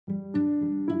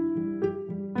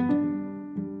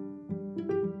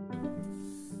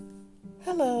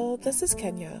this is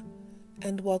Kenya,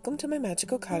 and welcome to my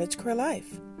magical cottagecore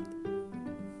life.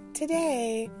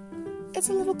 Today, it's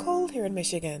a little cold here in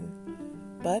Michigan,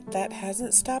 but that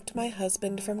hasn't stopped my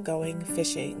husband from going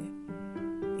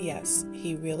fishing. Yes,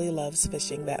 he really loves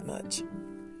fishing that much.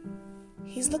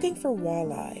 He's looking for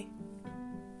walleye,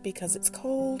 because it's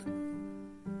cold,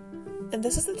 and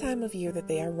this is the time of year that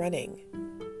they are running.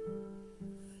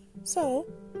 So,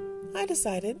 I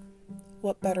decided,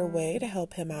 what better way to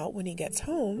help him out when he gets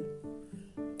home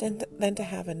than to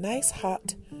have a nice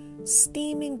hot,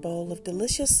 steaming bowl of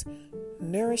delicious,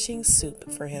 nourishing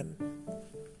soup for him.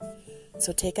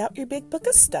 So take out your big book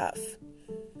of stuff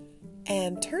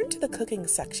and turn to the cooking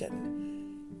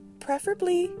section.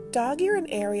 Preferably dog-ear an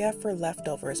area for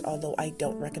leftovers, although I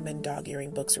don't recommend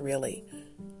dog-earing books really.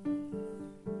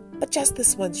 But just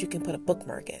this once you can put a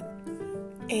bookmark in.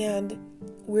 And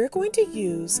we're going to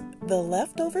use the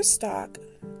leftover stock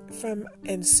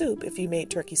and soup, if you made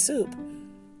turkey soup,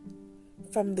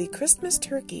 from the Christmas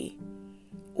turkey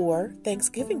or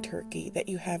Thanksgiving turkey that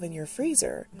you have in your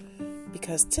freezer,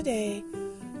 because today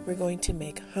we're going to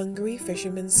make hungry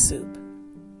fisherman's soup.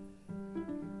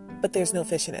 But there's no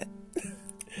fish in it.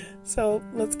 So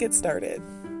let's get started.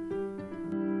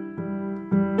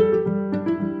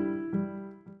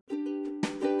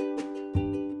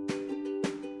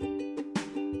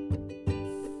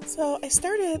 So I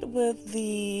started with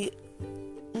the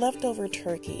leftover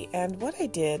turkey, and what I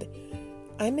did,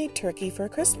 I made turkey for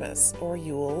Christmas or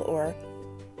Yule or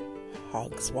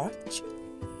Hogswatch,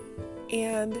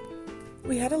 and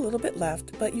we had a little bit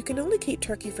left, but you can only keep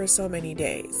turkey for so many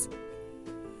days.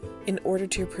 In order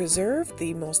to preserve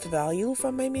the most value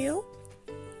from my meal,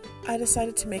 I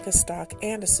decided to make a stock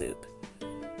and a soup.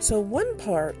 So one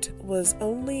part was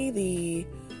only the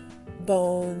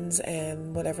bones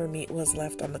and whatever meat was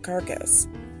left on the carcass.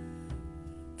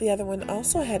 The other one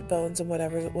also had bones and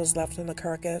whatever was left on the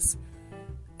carcass,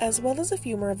 as well as a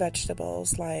few more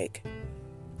vegetables like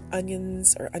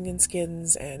onions or onion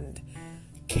skins and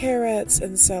carrots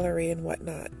and celery and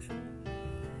whatnot.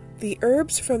 The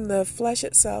herbs from the flesh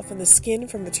itself and the skin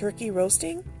from the turkey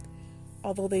roasting,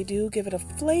 although they do give it a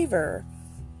flavor,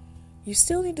 you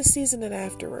still need to season it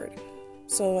afterward.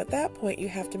 So at that point, you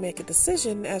have to make a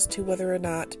decision as to whether or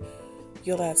not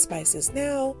you'll add spices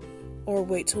now or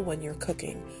wait till when you're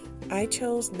cooking. I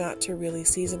chose not to really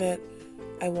season it.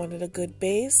 I wanted a good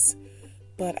base,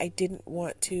 but I didn't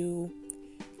want to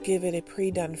give it a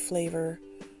pre-done flavor.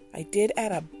 I did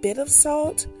add a bit of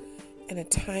salt and a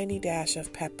tiny dash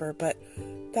of pepper, but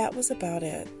that was about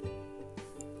it.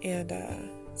 And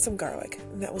some garlic,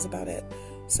 and that was about it.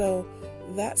 So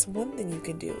that's one thing you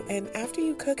can do. And after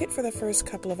you cook it for the first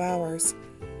couple of hours,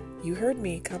 you heard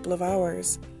me, couple of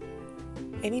hours,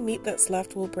 any meat that's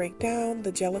left will break down,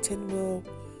 the gelatin will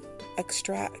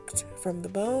extract from the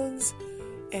bones,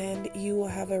 and you will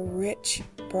have a rich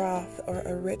broth or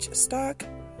a rich stock.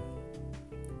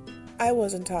 I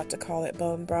wasn't taught to call it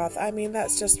bone broth. I mean,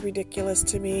 that's just ridiculous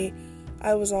to me.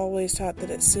 I was always taught that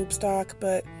it's soup stock,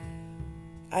 but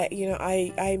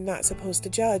I'm not supposed to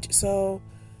judge, so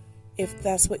if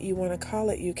that's what you want to call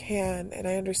it, you can. And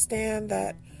I understand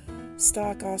that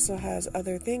stock also has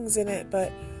other things in it,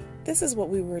 but this is what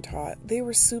we were taught. They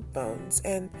were soup bones,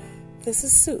 and this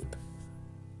is soup.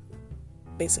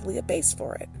 Basically a base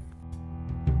for it.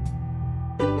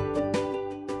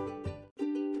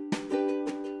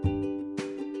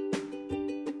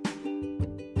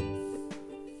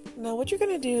 Now what you're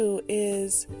going to do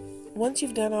is, once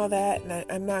you've done all that, and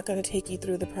I'm not going to take you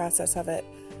through the process of it,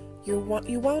 you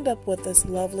wound up with this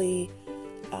lovely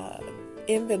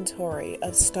inventory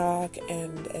of stock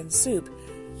and soup.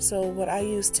 So what I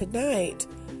used tonight,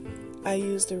 I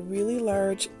used a really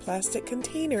large plastic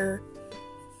container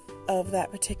of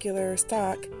that particular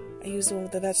stock. I used one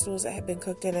with the vegetables that had been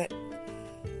cooked in it,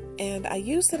 and I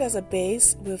used it as a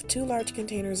base with 2 large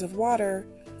containers of water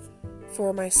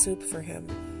for my soup for him.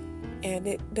 And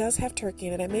it does have turkey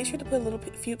in it. I made sure to put a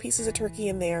few pieces of turkey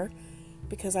in there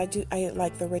because I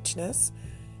like the richness,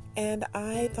 and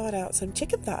I thawed out some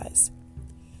chicken thighs.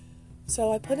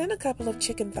 So I put in a couple of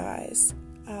chicken thighs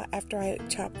after I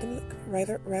chopped them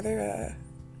rather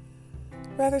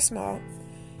small.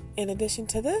 In addition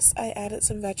to this, I added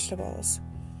some vegetables.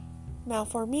 Now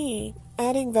for me,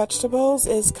 adding vegetables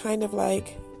is kind of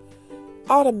like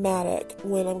automatic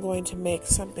when I'm going to make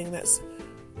something that's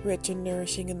rich and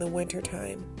nourishing in the winter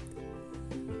time.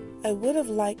 I would have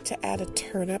liked to add a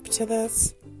turnip to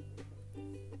this,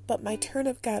 but my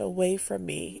turnip got away from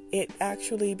me. It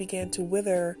actually began to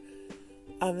wither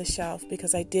on the shelf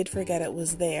because I did forget it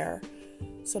was there.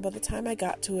 So by the time I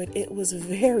got to it, it was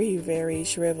very, very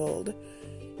shriveled.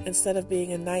 Instead of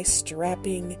being a nice,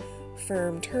 strapping,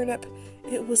 firm turnip,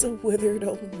 it was a withered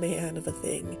old man of a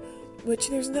thing, which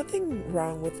there's nothing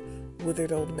wrong with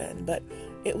withered old men, but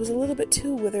it was a little bit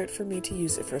too withered for me to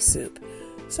use it for soup.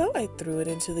 So I threw it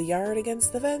into the yard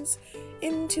against the fence,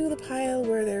 into the pile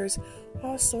where there's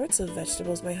all sorts of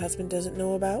vegetables my husband doesn't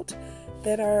know about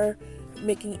that are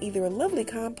making either a lovely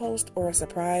compost or a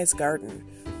surprise garden.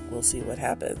 We'll see what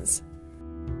happens.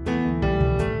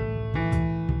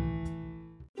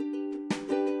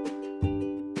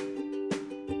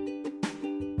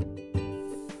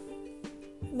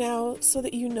 Now, so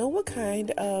that you know what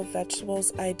kind of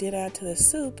vegetables I did add to the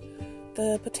soup,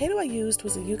 the potato I used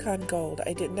was a Yukon Gold.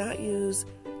 I did not use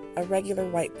a regular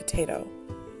white potato.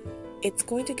 It's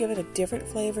going to give it a different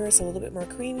flavor. It's a little bit more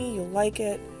creamy. You'll like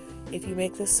it if you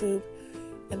make this soup.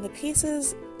 And the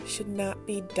pieces should not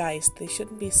be diced. They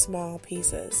shouldn't be small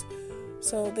pieces.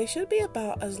 So they should be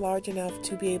about as large enough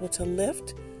to be able to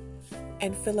lift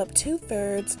and fill up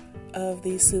 2/3 of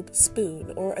the soup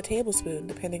spoon, or a tablespoon,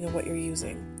 depending on what you're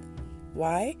using.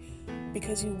 Why?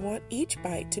 Because you want each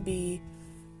bite to be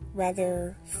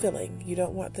rather filling. You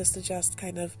don't want this to just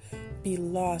kind of be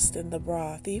lost in the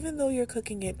broth, even though you're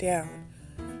cooking it down.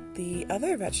 The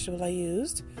other vegetable I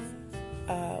used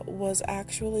was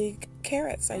actually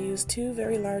carrots. I used 2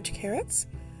 very large carrots,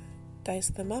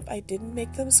 diced them up. I didn't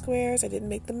make them squares. I didn't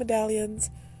make them medallions.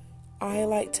 I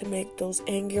like to make those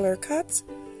angular cuts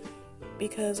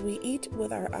because we eat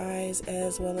with our eyes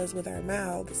as well as with our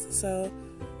mouths. So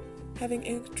having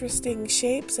interesting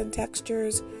shapes and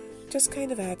textures just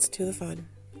kind of adds to the fun.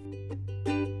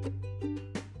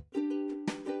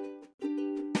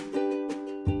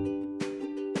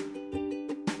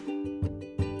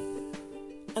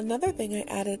 Another thing I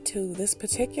added to this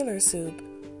particular soup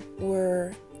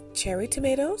were cherry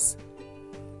tomatoes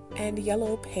and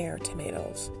yellow pear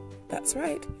tomatoes. That's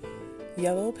right,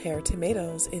 yellow pear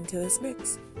tomatoes into this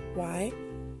mix. Why?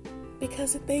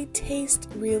 Because they taste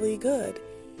really good.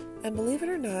 And believe it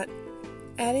or not,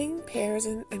 adding pears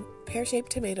and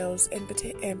pear-shaped tomatoes and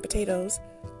potatoes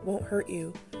won't hurt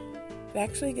you. It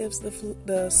actually gives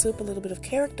the soup a little bit of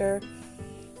character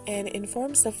and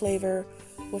informs the flavor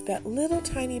with that little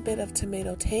tiny bit of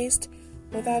tomato taste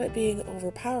without it being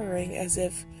overpowering as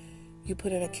if you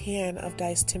put in a can of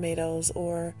diced tomatoes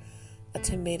or a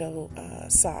tomato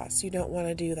sauce. You don't want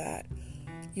to do that.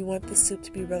 You want the soup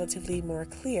to be relatively more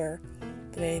clear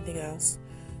than anything else.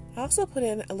 I also put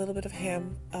in a little bit of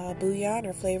ham bouillon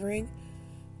or flavoring,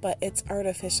 but it's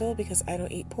artificial because I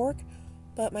don't eat pork,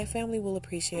 but my family will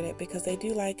appreciate it because they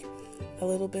do like a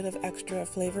little bit of extra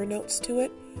flavor notes to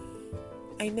it.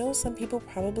 I know some people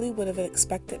probably would have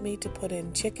expected me to put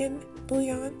in chicken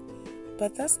bouillon,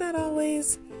 but that's not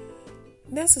always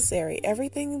necessary.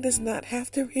 Everything does not have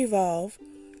to revolve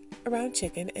around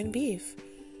chicken and beef.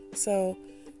 So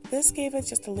this gave it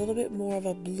just a little bit more of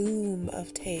a bloom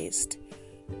of taste.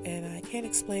 And I can't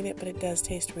explain it, but it does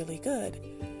taste really good.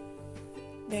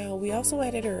 Now, we also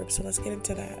added herbs, so let's get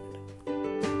into that.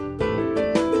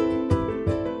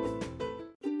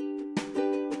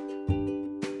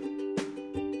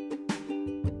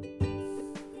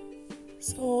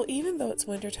 So even though it's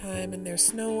wintertime and there's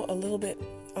snow a little bit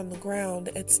on the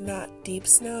ground, it's not deep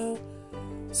snow.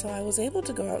 So I was able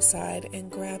to go outside and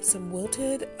grab some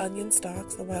wilted onion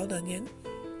stalks, the wild onion.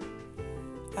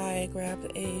 I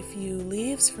grabbed a few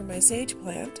leaves from my sage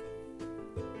plant.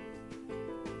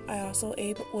 I also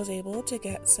was able to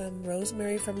get some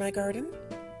rosemary from my garden,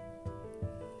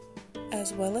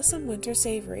 as well as some winter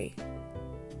savory.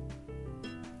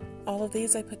 All of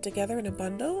these I put together in a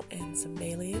bundle and some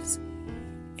bay leaves,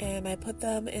 and I put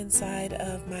them inside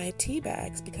of my tea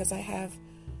bags because I have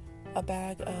a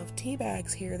bag of tea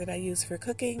bags here that I use for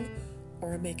cooking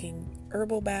or making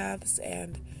herbal baths,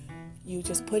 and you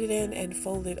just put it in and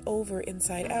fold it over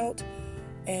inside out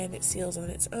and it seals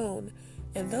on its own.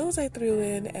 And those I threw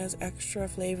in as extra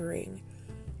flavoring.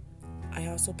 I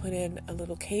also put in a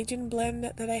little Cajun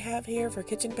blend that I have here for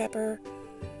kitchen pepper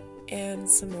and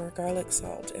some more garlic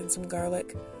salt and some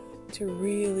garlic to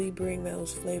really bring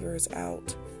those flavors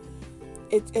out.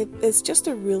 It's just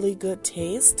a really good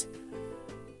taste.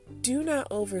 Do not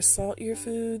over salt your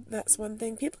food. That's one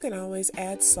thing. People can always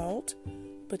add salt,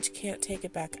 but you can't take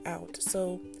it back out.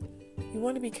 So you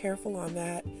want to be careful on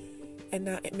that and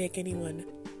not make anyone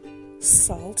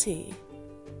salty.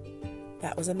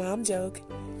 That was a mom joke.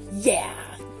 Yeah,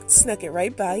 snuck it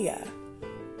right by ya.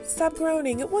 Stop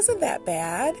groaning. It wasn't that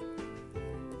bad.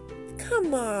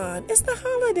 Come on, it's the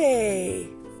holiday.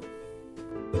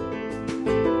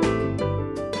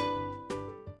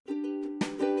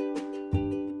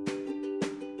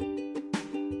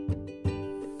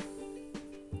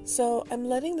 So I'm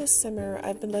letting this simmer.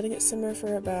 I've been letting it simmer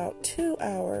for about 2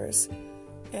 hours,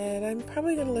 and I'm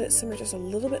probably going to let it simmer just a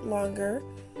little bit longer.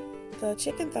 The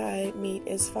chicken thigh meat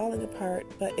is falling apart,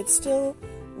 but it's still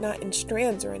not in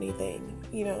strands or anything,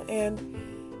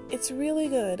 and it's really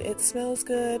good. It smells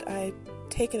good. I've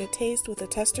taken a taste with a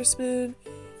tester spoon.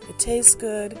 It tastes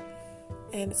good,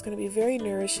 and it's going to be very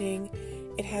nourishing.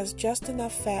 It has just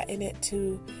enough fat in it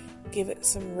to give it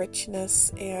some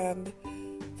richness, and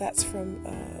that's from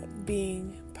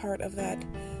being part of that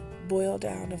boil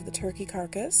down of the turkey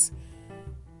carcass.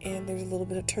 And there's a little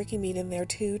bit of turkey meat in there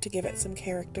too to give it some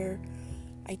character.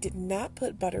 I did not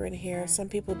put butter in here. Some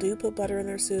people do put butter in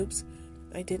their soups.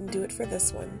 I didn't do it for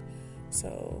this one.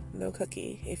 So no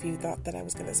cookie if you thought that I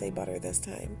was going to say butter this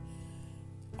time.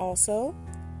 Also,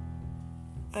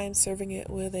 I'm serving it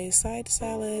with a side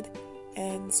salad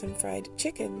and some fried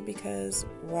chicken because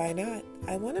why not?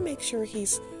 I want to make sure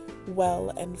he's well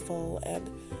and full, and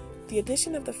the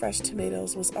addition of the fresh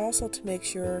tomatoes was also to make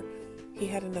sure he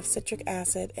had enough citric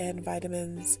acid and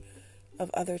vitamins of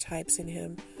other types in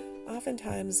him.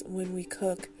 Oftentimes when we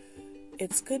cook,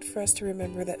 it's good for us to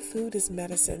remember that food is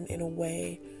medicine in a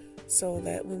way, so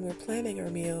that when we're planning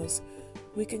our meals,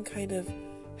 we can kind of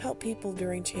help people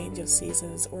during change of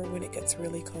seasons or when it gets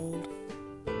really cold.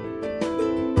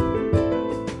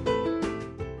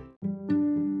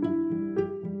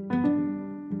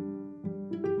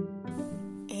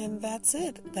 And that's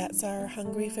it. That's our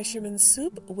Hungry Fisherman's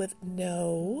Soup with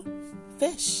no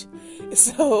fish.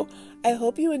 So I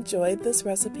hope you enjoyed this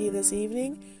recipe this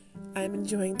evening. I'm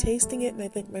enjoying tasting it, and I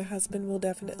think my husband will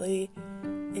definitely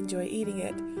enjoy eating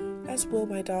it, as will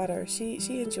my daughter. She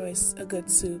enjoys a good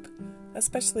soup,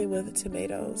 especially with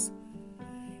tomatoes.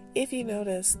 If you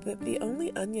notice that the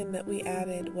only onion that we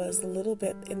added was the little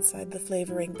bit inside the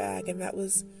flavoring bag, and that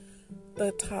was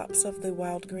the tops of the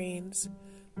wild green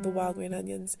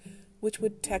onions, which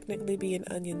would technically be an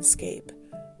onion scape.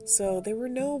 So there were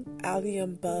no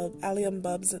allium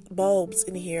bulbs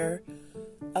in here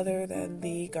other than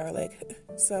the garlic.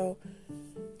 So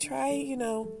try,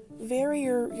 vary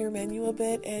your menu a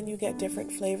bit, and you get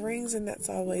different flavorings, and that's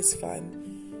always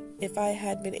fun. If I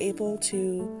had been able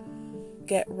to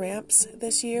get ramps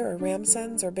this year, or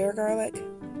ramsons, or bear garlic,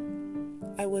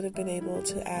 I would have been able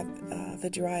to add the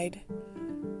dried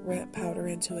ramp powder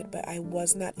into it, but I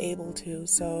was not able to,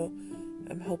 so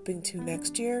I'm hoping to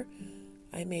next year.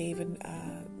 I may even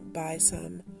buy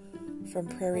some from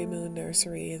Prairie Moon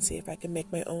Nursery and see if I can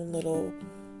make my own little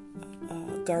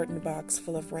garden box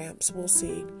full of ramps. We'll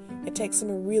see. It takes them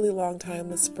a really long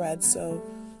time to spread, so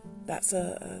that's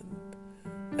a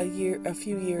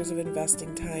few years of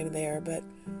investing time there, but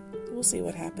we'll see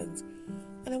what happens.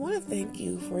 And I want to thank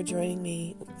you for joining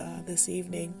me this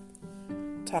evening,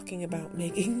 talking about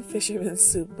making fisherman's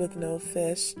soup with no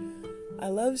fish. I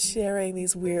love sharing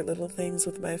these weird little things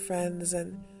with my friends,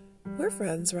 and we're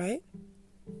friends, right?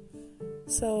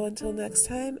 So until next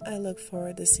time, I look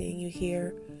forward to seeing you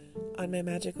here on my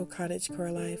Magical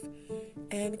Cottagecore Life.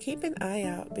 And keep an eye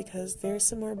out because there's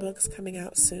some more books coming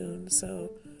out soon,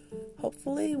 so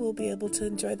hopefully we'll be able to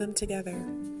enjoy them together.